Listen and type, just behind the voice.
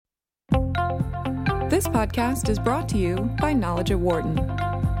This podcast is brought to you by Knowledge at Wharton.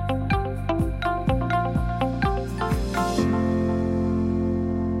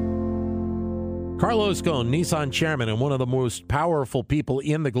 Carlos Ghosn, Nissan chairman and one of the most powerful people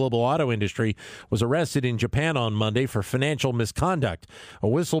in the global auto industry, was arrested in Japan on Monday for financial misconduct. A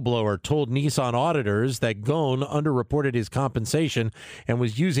whistleblower told Nissan auditors that Ghosn underreported his compensation and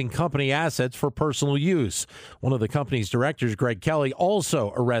was using company assets for personal use. One of the company's directors, Greg Kelly,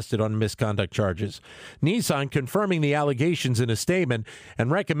 also arrested on misconduct charges. Nissan confirming the allegations in a statement and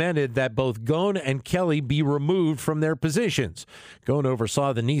recommended that both Ghosn and Kelly be removed from their positions. Ghosn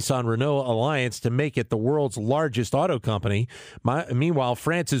oversaw the Nissan-Renault alliance to make it the world's largest auto company. Meanwhile,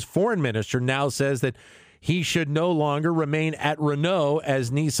 France's foreign minister now says that he should no longer remain at Renault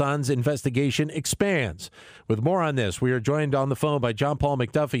as Nissan's investigation expands. With more on this, we are joined on the phone by John Paul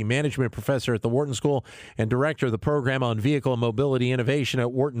McDuffie, management professor at the Wharton School and director of the program on vehicle and mobility innovation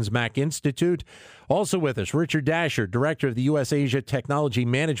at Wharton's Mack Institute. Also with us, Richard Dasher, director of the U.S. Asia Technology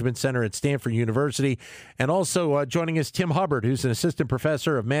Management Center at Stanford University. And also joining us, Tim Hubbard, who's an assistant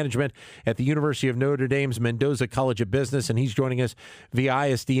professor of management at the University of Notre Dame's Mendoza College of Business. And he's joining us via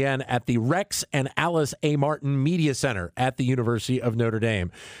ISDN at the Rex and Alice A. Martin Media Center at the University of Notre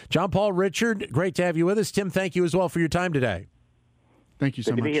Dame. John Paul, Richard, great to have you with us. Tim, thank you as well for your time today. Thank you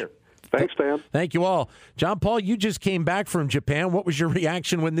so much. Good to be here. Thanks, Dan. Thank you all. John Paul, you just came back from Japan. What was your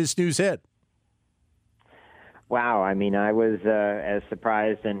reaction when this news hit? Wow. I mean, I was as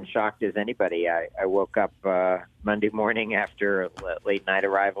surprised and shocked as anybody. I woke up Monday morning after a late night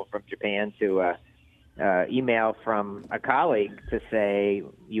arrival from Japan to email from a colleague to say,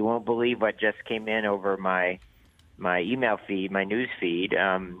 you won't believe what just came in over my email feed, my news feed.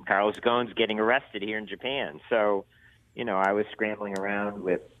 Carlos Ghosn's getting arrested here in Japan. So, I was scrambling around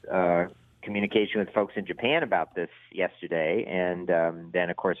with communication with folks in Japan about this yesterday, and then,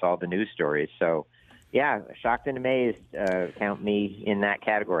 of course, all the news stories. So, yeah, shocked and amazed. Count me in that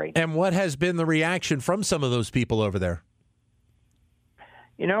category. And what has been the reaction from some of those people over there?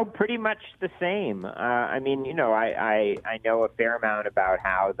 Pretty much the same. I know a fair amount about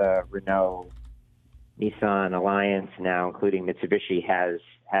how the Renault-Nissan alliance, now including Mitsubishi, has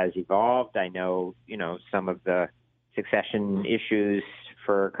evolved. I know, some of the succession issues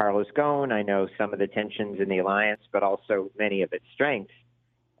for Carlos Ghosn. I know some of the tensions in the alliance, but also many of its strengths.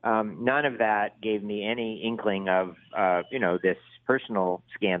 None of that gave me any inkling of, this personal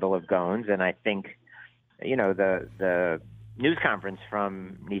scandal of Ghosn's. And I think, the news conference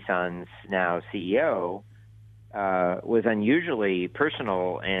from Nissan's now CEO was unusually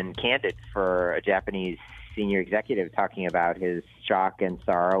personal and candid for a Japanese senior executive, talking about his shock and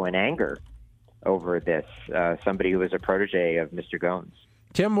sorrow and anger over this, somebody who was a protege of Mr. Ghosn's.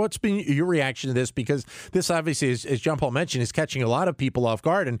 Tim, what's been your reaction to this? Because this obviously, as John Paul mentioned, is catching a lot of people off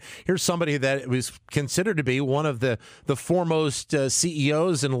guard. And here's somebody that was considered to be one of the foremost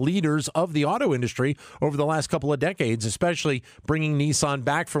CEOs and leaders of the auto industry over the last couple of decades, especially bringing Nissan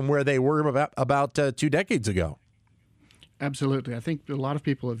back from where they were about 2 decades ago. Absolutely. I think a lot of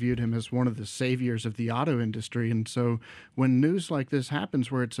people have viewed him as one of the saviors of the auto industry. And so when news like this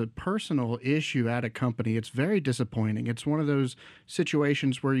happens, where it's a personal issue at a company, it's very disappointing. It's one of those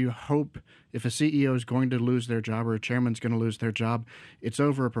situations where you hope, if a CEO is going to lose their job or a chairman's going to lose their job, it's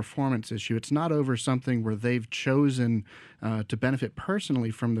over a performance issue. It's not over something where they've chosen to benefit personally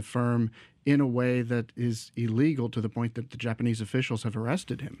from the firm in a way that is illegal, to the point that the Japanese officials have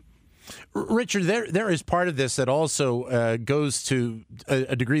arrested him. Richard, there is part of this that also goes to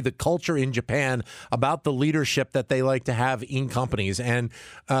a degree the culture in Japan about the leadership that they like to have in companies. And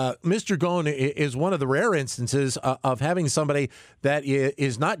Mr. Ghosn is one of the rare instances of having somebody that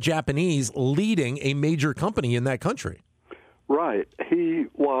is not Japanese leading a major company in that country. Right. He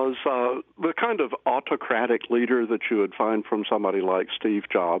was the kind of autocratic leader that you would find from somebody like Steve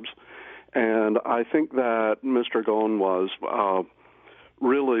Jobs. And I think that Mr. Ghosn was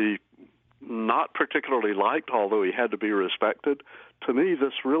really not particularly liked, although he had to be respected. To me,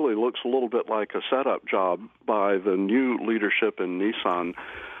 this really looks a little bit like a setup job by the new leadership in Nissan.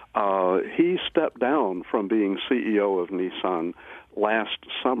 He stepped down from being CEO of Nissan last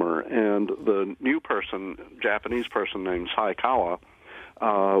summer, and the new person, Japanese person named Saikawa,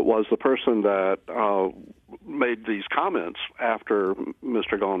 was the person that made these comments after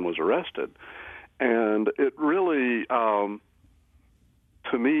Mr. Ghosn was arrested. And it really, to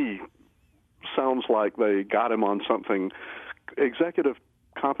me, sounds like they got him on something. Executive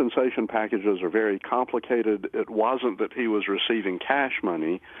compensation packages are very complicated. It wasn't that he was receiving cash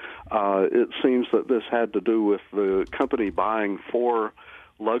money. It seems that this had to do with the company buying 4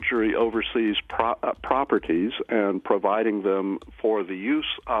 luxury overseas properties and providing them for the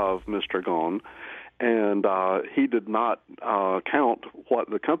use of Mr. Ghosn. and he did not count what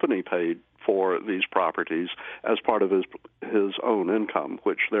the company paid for these properties as part of his own income,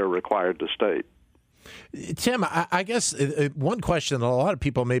 which they're required to state. Tim, I guess one question that a lot of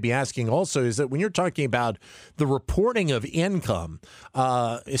people may be asking also is that when you're talking about the reporting of income,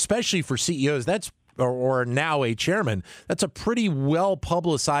 especially for CEOs, that's or now a chairman, that's a pretty well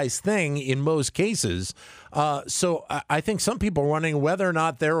publicized thing in most cases. So I think some people are wondering whether or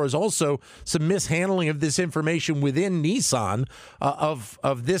not there was also some mishandling of this information within Nissan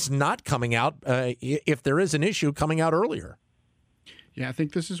of this not coming out, if there is an issue, coming out earlier. Yeah, I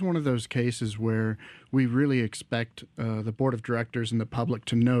think this is one of those cases where we really expect the board of directors and the public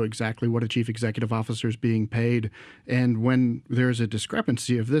to know exactly what a chief executive officer is being paid. And when there's a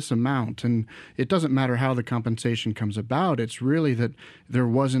discrepancy of this amount, and it doesn't matter how the compensation comes about, it's really that there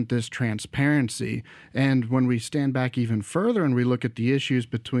wasn't this transparency. And when we stand back even further and we look at the issues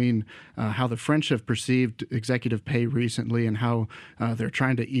between how the French have perceived executive pay recently and how they're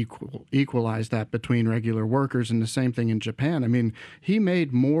trying to equalize that between regular workers, and the same thing in Japan. I mean, he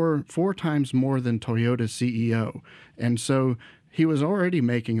made 4 times more than Toyota's CEO. And so he was already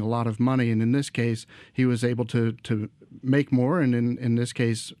making a lot of money. And in this case, he was able to make more. And in this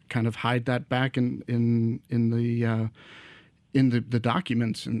case, kind of hide that back in the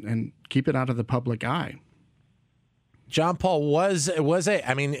documents and keep it out of the public eye. John Paul,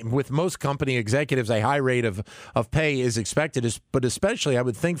 with most company executives, a high rate of pay is expected, but especially I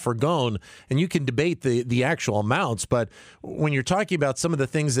would think for Ghosn, and you can debate the actual amounts, but when you're talking about some of the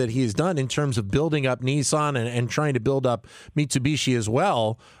things that he has done in terms of building up Nissan and trying to build up Mitsubishi as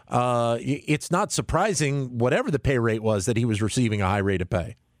well, it's not surprising, whatever the pay rate was, that he was receiving a high rate of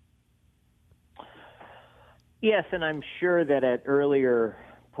pay. Yes, and I'm sure that at earlier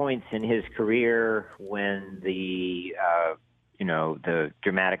points in his career, when the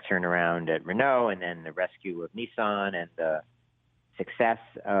dramatic turnaround at Renault and then the rescue of Nissan and the success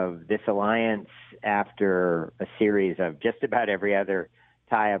of this alliance after a series of just about every other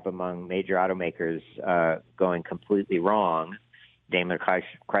tie-up among major automakers going completely wrong, Daimler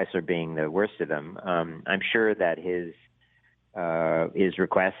Chrysler being the worst of them, I'm sure that his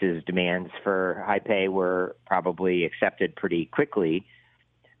requests, his demands for high pay were probably accepted pretty quickly.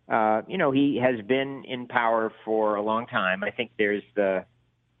 He has been in power for a long time. I think there's the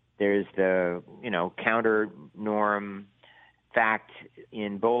counter norm fact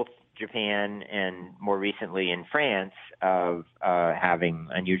in both Japan and more recently in France of having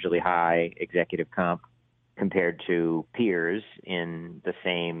unusually high executive comp compared to peers in the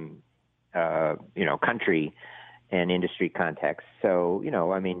same country and industry context. So,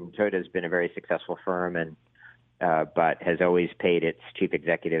 Toyota has been a very successful firm but has always paid its chief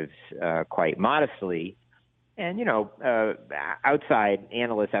executives quite modestly. And, analysts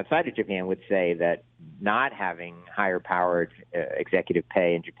outside of Japan would say that not having higher powered executive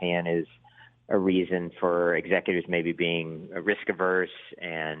pay in Japan is a reason for executives maybe being risk averse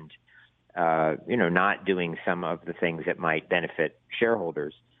and, not doing some of the things that might benefit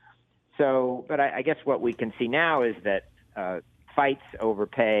shareholders. So, but I guess what we can see now is that fights over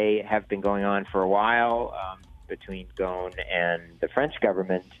pay have been going on for a while. Between Ghosn and the French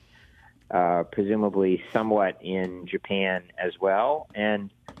government, presumably somewhat in Japan as well.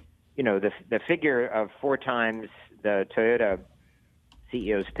 And, the figure of 4 times the Toyota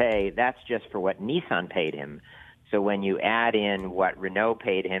CEO's pay, that's just for what Nissan paid him. So when you add in what Renault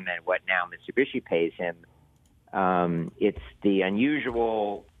paid him and what now Mitsubishi pays him, it's the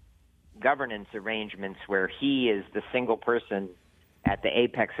unusual governance arrangements where he is the single person at the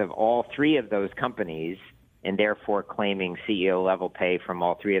apex of all 3 of those companies, and therefore claiming CEO level pay from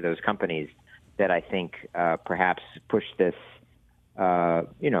all 3 of those companies, that I think perhaps pushed this,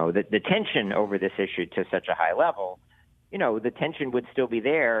 the tension over this issue to such a high level. The tension would still be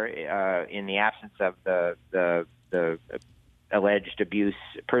there in the absence of the alleged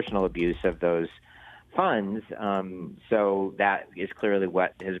personal abuse of those funds. So that is clearly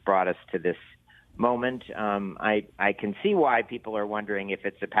what has brought us to this moment. I can see why people are wondering if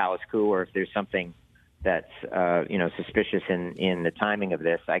it's a palace coup or if there's something that's suspicious in the timing of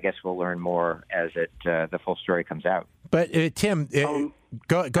this. I guess we'll learn more as the full story comes out. But Tim,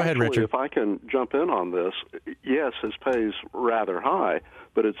 go ahead, Richard. If I can jump in on this, yes, his pay is rather high,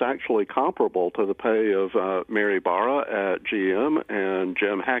 but it's actually comparable to the pay of Mary Barra at GM and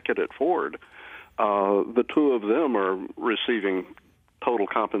Jim Hackett at Ford. The 2 of them are receiving total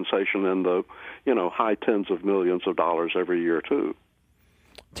compensation in the high tens of millions of dollars every year too.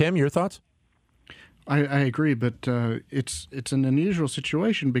 Tim, your thoughts? I agree, but it's an unusual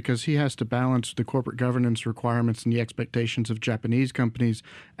situation because he has to balance the corporate governance requirements and the expectations of Japanese companies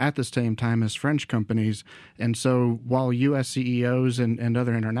at the same time as French companies. And so while U.S. CEOs and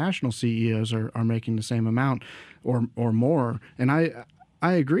other international CEOs are making the same amount or more, and I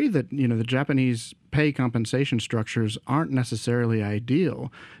agree that the Japanese pay compensation structures aren't necessarily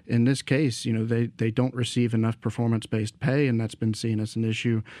ideal. In this case, they don't receive enough performance-based pay, and that's been seen as an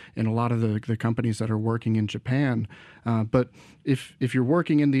issue in a lot of the companies that are working in Japan. But if you're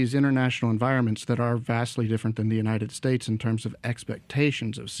working in these international environments that are vastly different than the United States in terms of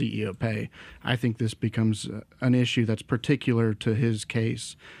expectations of CEO pay, I think this becomes an issue that's particular to his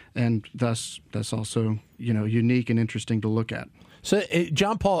case, and thus that's also unique and interesting to look at. So,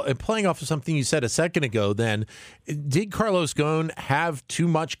 John Paul, playing off of something you said a second ago, then, did Carlos Ghosn have too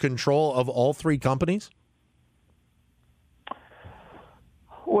much control of all three companies?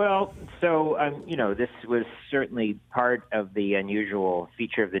 Well, so, this was certainly part of the unusual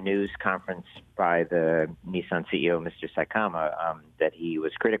feature of the news conference by the Nissan CEO, Mr. Saikama, that he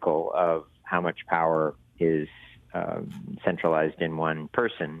was critical of how much power is centralized in one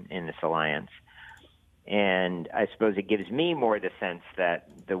person in this alliance. And I suppose it gives me more the sense that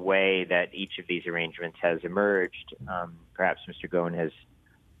the way that each of these arrangements has emerged, perhaps Mr. Ghosn has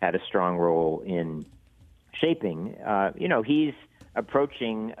had a strong role in shaping. He's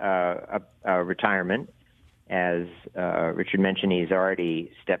approaching a retirement. As Richard mentioned, he's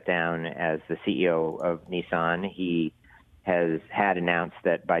already stepped down as the CEO of Nissan. He has had announced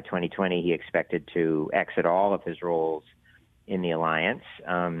that by 2020 he expected to exit all of his roles in the alliance.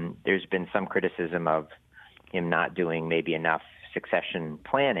 There's been some criticism of him not doing maybe enough succession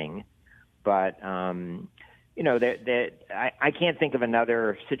planning, but I can't think of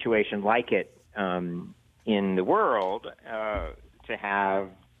another situation like it in the world to have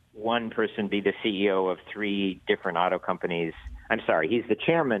one person be the CEO of three different auto companies. I'm sorry, he's the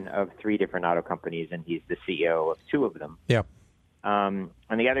chairman of three different auto companies, and he's the CEO of two of them. Yeah. On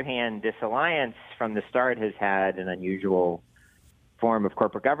the other hand, this alliance from the start has had an unusual form of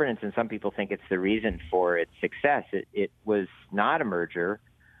corporate governance, and some people think it's the reason for its success. It was not a merger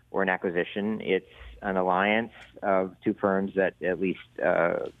or an acquisition. It's an alliance of two firms that, at least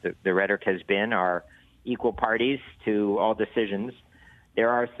the rhetoric has been, are equal parties to all decisions. There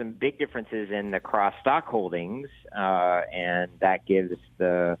are some big differences in the cross-stock holdings, and that gives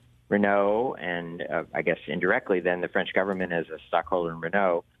the Renault and I guess indirectly then the French government as a stockholder in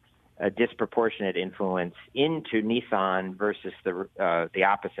Renault a disproportionate influence into Nissan versus the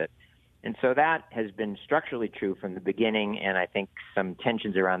opposite. And so that has been structurally true from the beginning, and I think some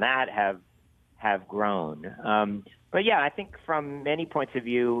tensions around that have grown. But yeah, I think from many points of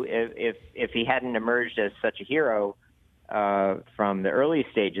view, if he hadn't emerged as such a hero from the early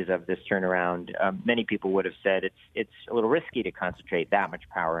stages of this turnaround, many people would have said it's a little risky to concentrate that much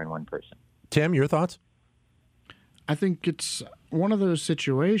power in one person. Tim, your thoughts? I think it's one of those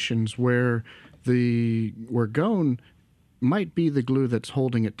situations where Ghosn might be the glue that's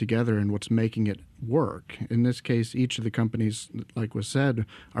holding it together and what's making it work. In this case, each of the companies, like was said,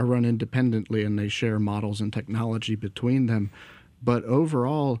 are run independently and they share models and technology between them. But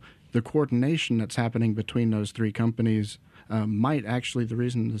overall, the coordination that's happening between those three companies might actually, the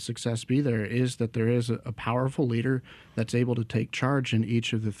reason the success be there is that there is a powerful leader that's able to take charge in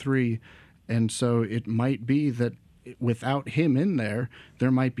each of the three. And so it might be that without him in there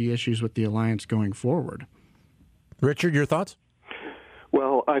might be issues with the alliance going forward. Richard, your thoughts?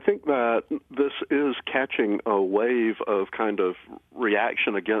 Well, I think that this is catching a wave of kind of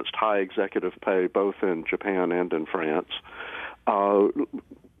reaction against high executive pay, both in Japan and in France. Ghosn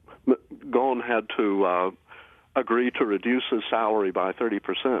had to agree to reduce his salary by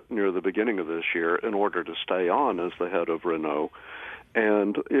 30% near the beginning of this year in order to stay on as the head of Renault.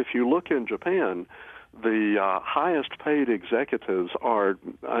 And if you look in Japan, the highest paid executives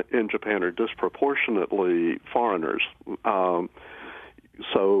in Japan are disproportionately foreigners.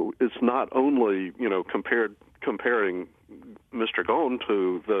 So it's not only, comparing Mr. Ghosn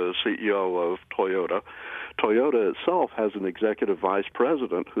to the CEO of Toyota. Toyota itself has an executive vice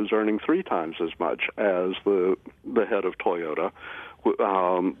president who's earning 3 times as much as the head of Toyota,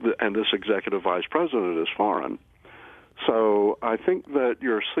 and this executive vice president is foreign. So I think that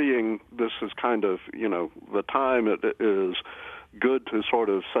you're seeing this as kind of, the time it is good to sort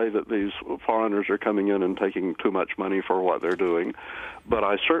of say that these foreigners are coming in and taking too much money for what they're doing. But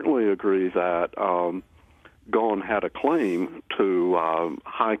I certainly agree that Ghosn had a claim to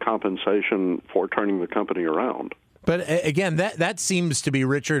high compensation for turning the company around. But again, that seems to be,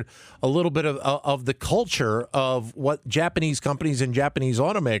 Richard, a little bit of the culture of what Japanese companies and Japanese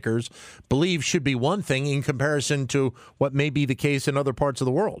automakers believe should be one thing in comparison to what may be the case in other parts of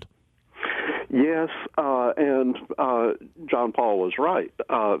the world. Yes, and John Paul was right.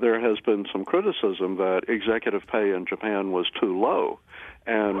 There has been some criticism that executive pay in Japan was too low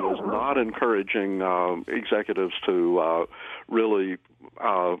and was not encouraging executives to really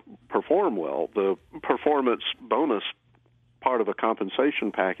perform well. The performance bonus part of a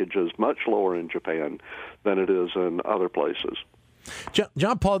compensation package is much lower in Japan than it is in other places.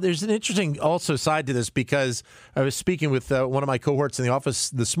 John Paul, there's an interesting also side to this, because I was speaking with one of my cohorts in the office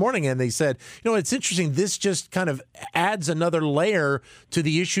this morning, and they said, it's interesting. This just kind of adds another layer to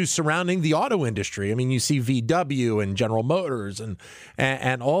the issues surrounding the auto industry. I mean, you see VW and General Motors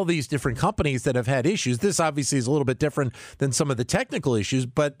and all these different companies that have had issues. This obviously is a little bit different than some of the technical issues,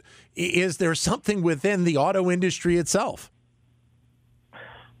 but is there something within the auto industry itself?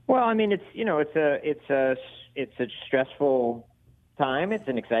 Well, I mean, it's a stressful time. It's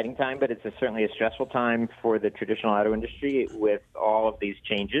an exciting time, but it's certainly a stressful time for the traditional auto industry with all of these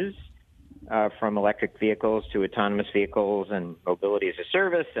changes from electric vehicles to autonomous vehicles and mobility as a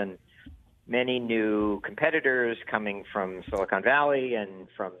service, and many new competitors coming from Silicon Valley and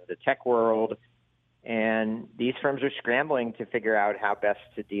from the tech world. And these firms are scrambling to figure out how best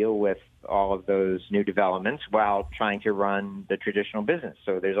to deal with all of those new developments while trying to run the traditional business.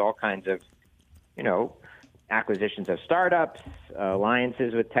 So there's all kinds of, acquisitions of startups,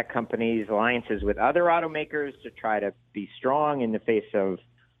 alliances with tech companies, alliances with other automakers to try to be strong in the face of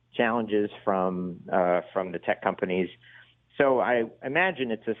challenges from the tech companies. So I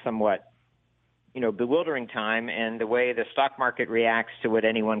imagine it's a somewhat, bewildering time, and the way the stock market reacts to what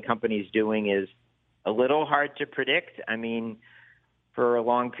any one company is doing is a little hard to predict. I mean, for a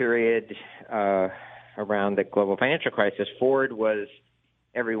long period around the global financial crisis, Ford was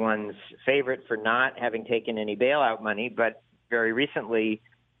everyone's favorite for not having taken any bailout money, but very recently,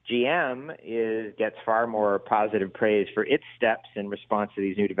 GM gets far more positive praise for its steps in response to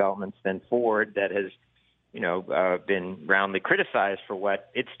these new developments than Ford, that has, been roundly criticized for what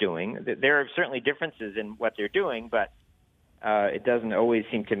it's doing. There are certainly differences in what they're doing, but it doesn't always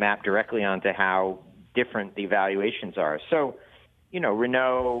seem to map directly onto how different the evaluations are. So,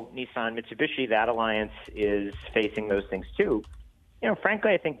 Renault, Nissan, Mitsubishi, that alliance is facing those things too.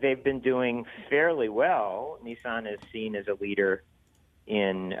 Frankly, I think they've been doing fairly well. Nissan is seen as a leader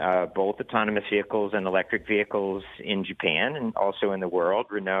in both autonomous vehicles and electric vehicles in Japan and also in the world.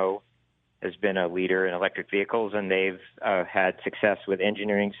 Renault has been a leader in electric vehicles, and they've had success with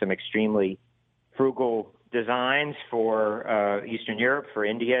engineering some extremely frugal designs for Eastern Europe, for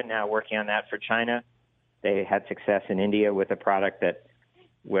India, now working on that for China. They had success in India with a product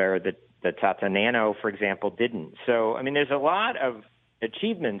where the Tata Nano, for example, didn't. So, I mean, there's a lot of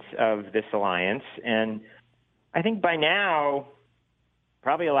achievements of this alliance, and I think by now,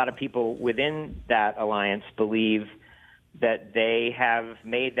 probably a lot of people within that alliance believe that they have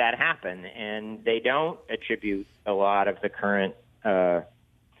made that happen, and they don't attribute a lot of the current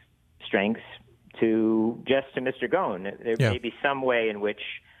strengths to Mr. Ghosn. There may be some way in which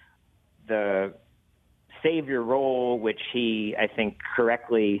the savior role, which he, I think,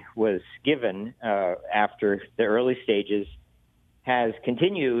 correctly was given after the early stages, has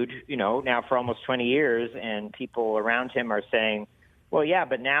continued, now for almost 20 years, and people around him are saying, well, yeah,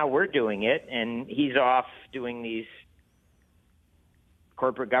 but now we're doing it, and he's off doing these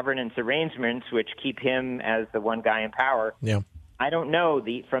corporate governance arrangements which keep him as the one guy in power. Yeah. I don't know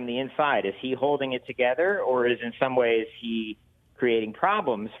from the inside, is he holding it together, or is in some ways he creating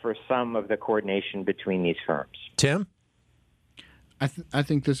problems for some of the coordination between these firms? Tim? I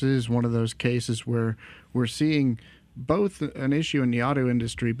think this is one of those cases where we're seeing both an issue in the auto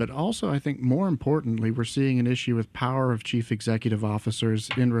industry, but also, I think more importantly, we're seeing an issue with power of chief executive officers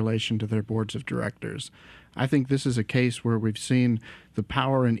in relation to their boards of directors. I think this is a case where we've seen the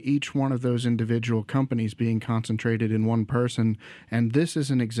power in each one of those individual companies being concentrated in one person, and this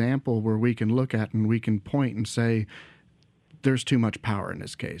is an example where we can look at and we can point and say, there's too much power in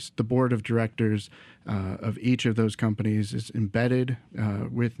this case. The board of directors of each of those companies is embedded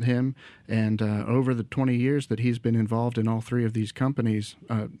with him, and over the 20 years that he's been involved in all three of these companies,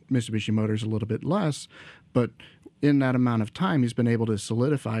 Mitsubishi Motors a little bit less, but in that amount of time, he's been able to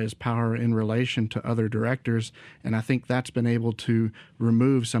solidify his power in relation to other directors, and I think that's been able to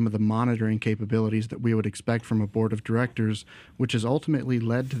remove some of the monitoring capabilities that we would expect from a board of directors, which has ultimately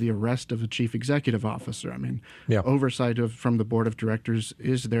led to the arrest of a chief executive officer. I mean, oversight from the board of directors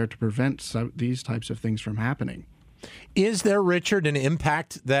is there to prevent these types of things from happening. Is there, Richard, an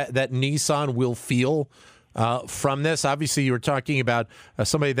impact that Nissan will feel from this? Obviously, you were talking about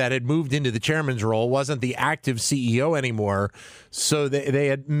somebody that had moved into the chairman's role, wasn't the active CEO anymore, so they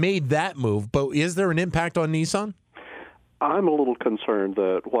had made that move. But is there an impact on Nissan? I'm a little concerned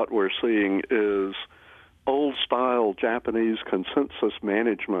that what we're seeing is old-style Japanese consensus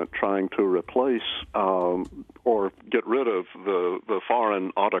management trying to replace or get rid of the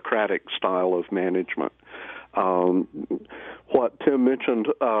foreign autocratic style of management. What Tim mentioned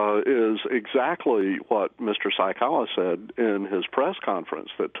is exactly what Mr. Saikawa said in his press conference,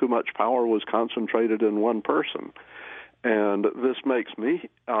 that too much power was concentrated in one person. And this makes me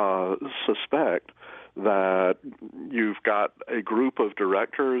suspect that you've got a group of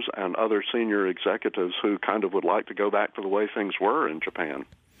directors and other senior executives who kind of would like to go back to the way things were in Japan.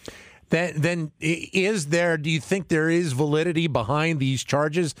 Then do you think there is validity behind these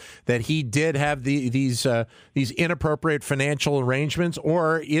charges that he did have these inappropriate financial arrangements,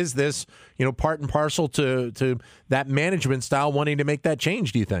 or is this, part and parcel to that management style wanting to make that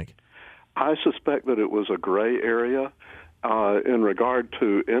change, do you think? I suspect that it was a gray area. In regard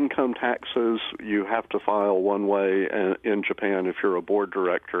to income taxes, you have to file one way in Japan if you're a board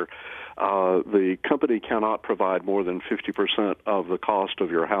director. The company cannot provide more than 50% of the cost of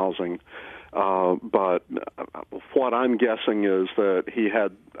your housing. But what I'm guessing is that he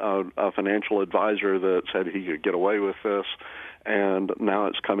had a financial advisor that said he could get away with this, and now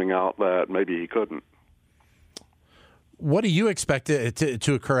it's coming out that maybe he couldn't. What do you expect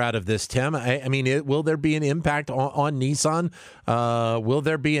to occur out of this, Tim? I mean, will there be an impact on Nissan? Will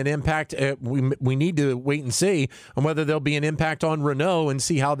there be an impact? We need to wait and see on whether there'll be an impact on Renault and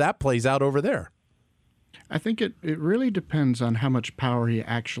see how that plays out over there. I think it really depends on how much power he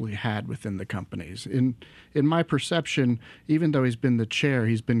actually had within the companies. In my perception, even though he's been the chair,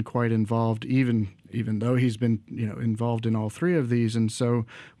 he's been quite involved, even though he's been involved in all three of these. And so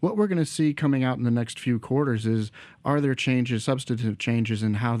what we're going to see coming out in the next few quarters is, are there substantive changes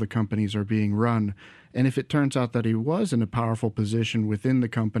in how the companies are being run? And if it turns out that he was in a powerful position within the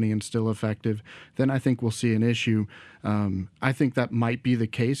company and still effective, then I think we'll see an issue. I think that might be the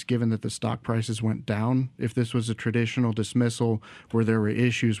case, given that the stock prices went down. If this was a traditional dismissal where there were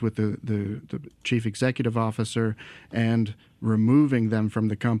issues with the chief executive officer, and removing them from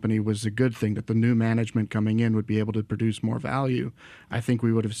the company was a good thing, that the new management coming in would be able to produce more value, I think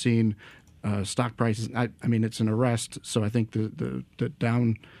we would have seen stock prices. I mean, it's an arrest, so I think the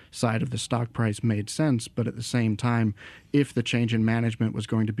downside of the stock price made sense. But at the same time, if the change in management was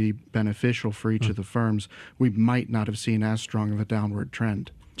going to be beneficial for each of the firms, we might not have seen as strong of a downward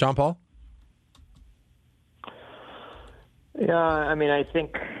trend. John Paul? Yeah, I mean, I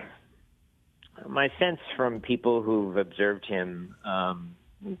think my sense from people who've observed him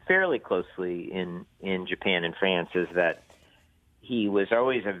fairly closely in Japan and France is that he was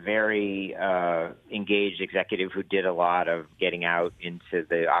always a very engaged executive who did a lot of getting out into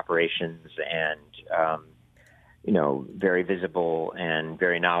the operations and, very visible and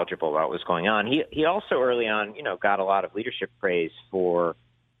very knowledgeable about what was going on. He also early on, got a lot of leadership praise for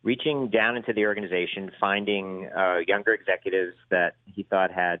reaching down into the organization, finding younger executives that he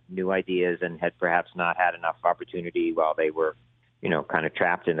thought had new ideas and had perhaps not had enough opportunity while they were, kind of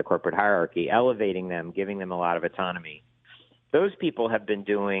trapped in the corporate hierarchy, elevating them, giving them a lot of autonomy. Those people have been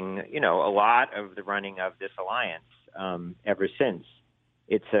doing, a lot of the running of this alliance ever since.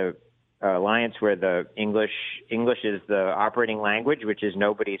 It's a alliance where the English is the operating language, which is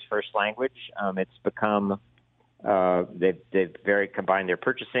nobody's first language. It's become they've very combined their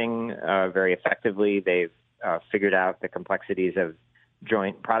purchasing very effectively. They've figured out the complexities of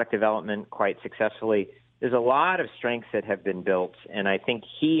joint product development quite successfully. There's a lot of strengths that have been built, and I think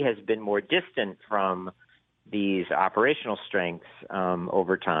he has been more distant from these operational strengths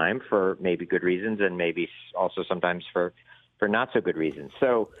over time for maybe good reasons, and maybe also sometimes for not so good reasons.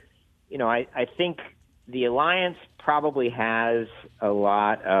 So, I think the alliance probably has a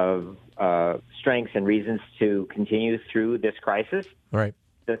lot of strengths and reasons to continue through this crisis. Right.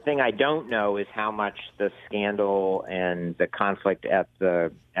 The thing I don't know is how much the scandal and the conflict at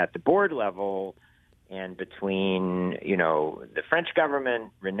the board level and between, the French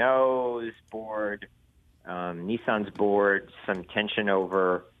government, Renault's board, Nissan's board, some tension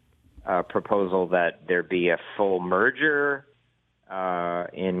over a proposal that there be a full merger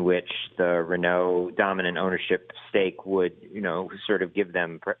in which the Renault dominant ownership stake would, sort of give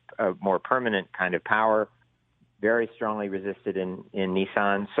them a more permanent kind of power, very strongly resisted in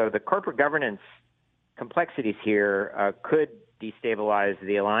Nissan. So the corporate governance complexities here could destabilize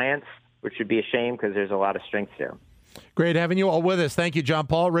the alliance, which would be a shame because there's a lot of strengths there. Great having you all with us. Thank you, John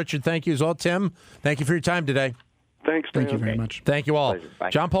Paul. Richard, thank you as well. Tim, thank you for your time today. Thanks, Dan. Thank you very much. Thank you all.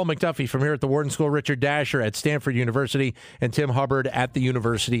 Bye. John Paul McDuffie from here at the Wharton School, Richard Dasher at Stanford University, and Tim Hubbard at the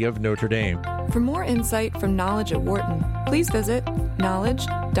University of Notre Dame. For more insight from Knowledge at Wharton, please visit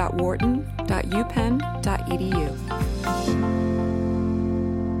knowledge.wharton.upenn.edu.